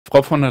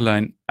Frau von der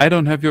Leyen, I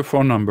don't have your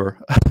phone number.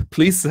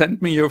 Please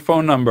send me your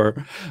phone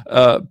number.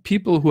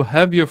 People who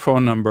have your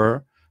phone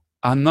number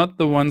are not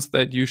the ones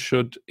that you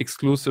should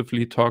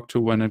exclusively talk to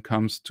when it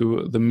comes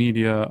to the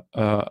media,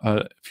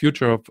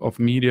 future of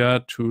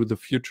media, to the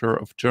future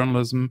of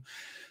journalism.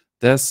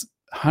 There's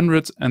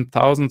hundreds and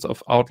thousands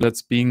of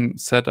outlets being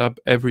set up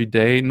every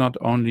day, not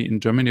only in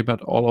Germany,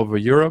 but all over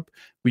Europe.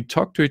 We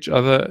talk to each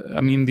other.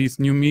 I mean, these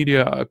new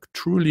media are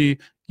truly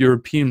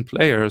European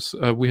players.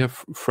 We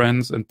have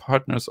friends and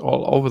partners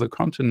all over the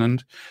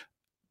continent.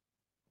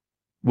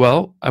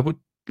 Well, I would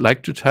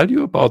like to tell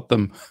you about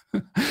them.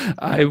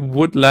 I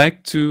would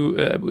like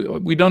to,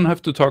 we don't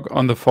have to talk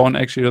on the phone.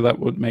 Actually, that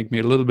would make me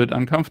a little bit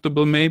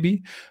uncomfortable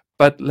maybe,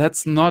 but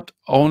let's not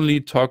only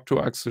talk to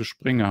Axel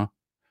Springer.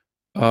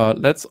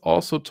 Let's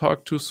also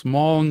talk to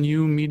small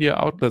new media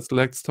outlets.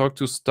 Let's talk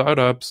to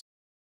startups